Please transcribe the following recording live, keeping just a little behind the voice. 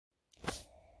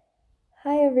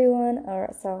Hi everyone,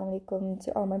 or assalamu alaikum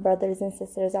to all my brothers and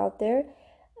sisters out there.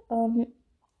 Um,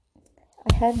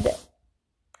 I had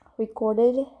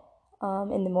recorded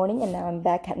in the morning and now I'm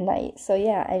back at night. So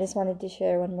yeah, I just wanted to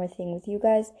share one more thing with you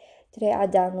guys. Today I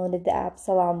downloaded the app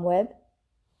Salam Web,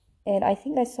 and I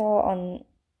think I saw on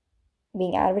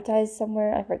being advertised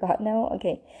somewhere. I forgot now.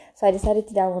 Okay, so I decided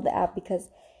to download the app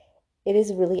because it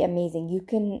is really amazing. You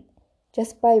can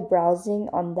just by browsing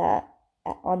on that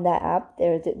app,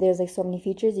 there's like so many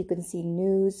features. You can see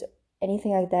news,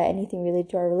 anything like that, anything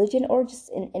related to our religion, or just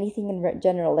in anything in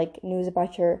general, like news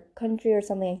about your country or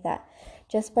something like that.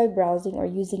 Just by browsing or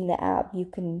using the app, you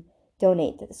can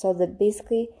donate. So that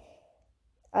basically,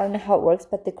 I don't know how it works,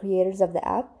 but the creators of the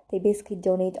app, they basically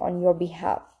donate on your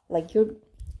behalf. Like you're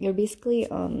basically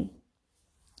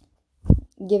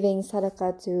giving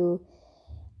sadaqah to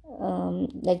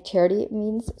like charity, it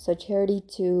means, so charity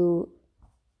to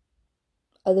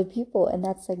other people. And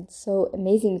that's like so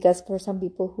amazing because for some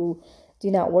people who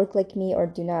do not work like me or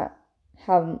do not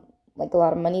have like a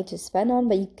lot of money to spend on,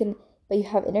 but you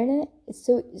have internet, it's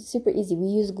so super easy. We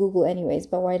use Google anyways,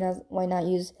 but why not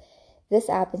use this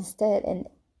app instead? And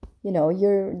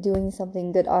you're doing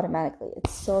something good automatically.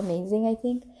 It's so amazing, I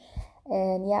think.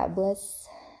 And yeah, may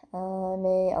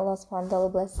Allah subhanahu wa ta'ala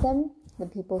bless them, the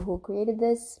people who created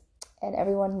this, and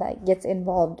everyone that gets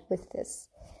involved with this.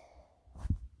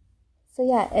 So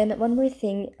yeah, and one more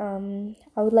thing,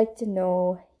 I would like to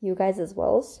know you guys as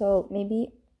well. So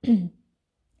maybe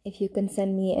if you can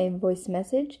send me a voice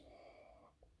message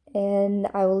and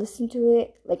I will listen to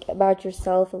it, like about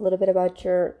yourself, a little bit about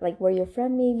your, like where you're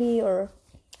from maybe, or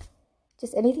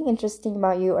just anything interesting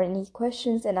about you or any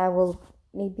questions, and I will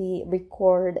maybe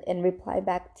record and reply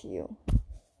back to you.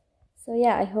 So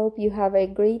yeah, I hope you have a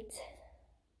great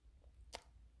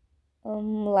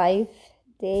life,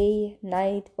 day,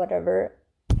 night, whatever.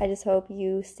 I just hope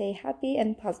you stay happy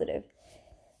and positive.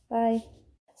 Bye.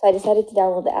 So I decided to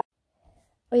download the app.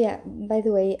 Oh yeah, by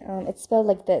the way, it's spelled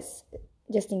like this,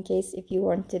 just in case if you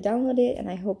want to download it, and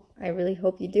I really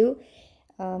hope you do.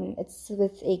 It's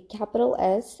with a capital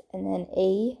S and then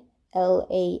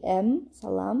A-L-A-M,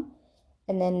 Salam,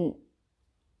 and then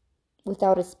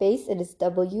without a space, it is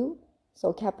W,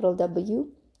 so capital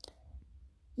W-E-B,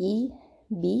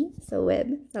 so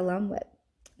web, Salam Web.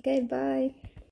 Okay, bye.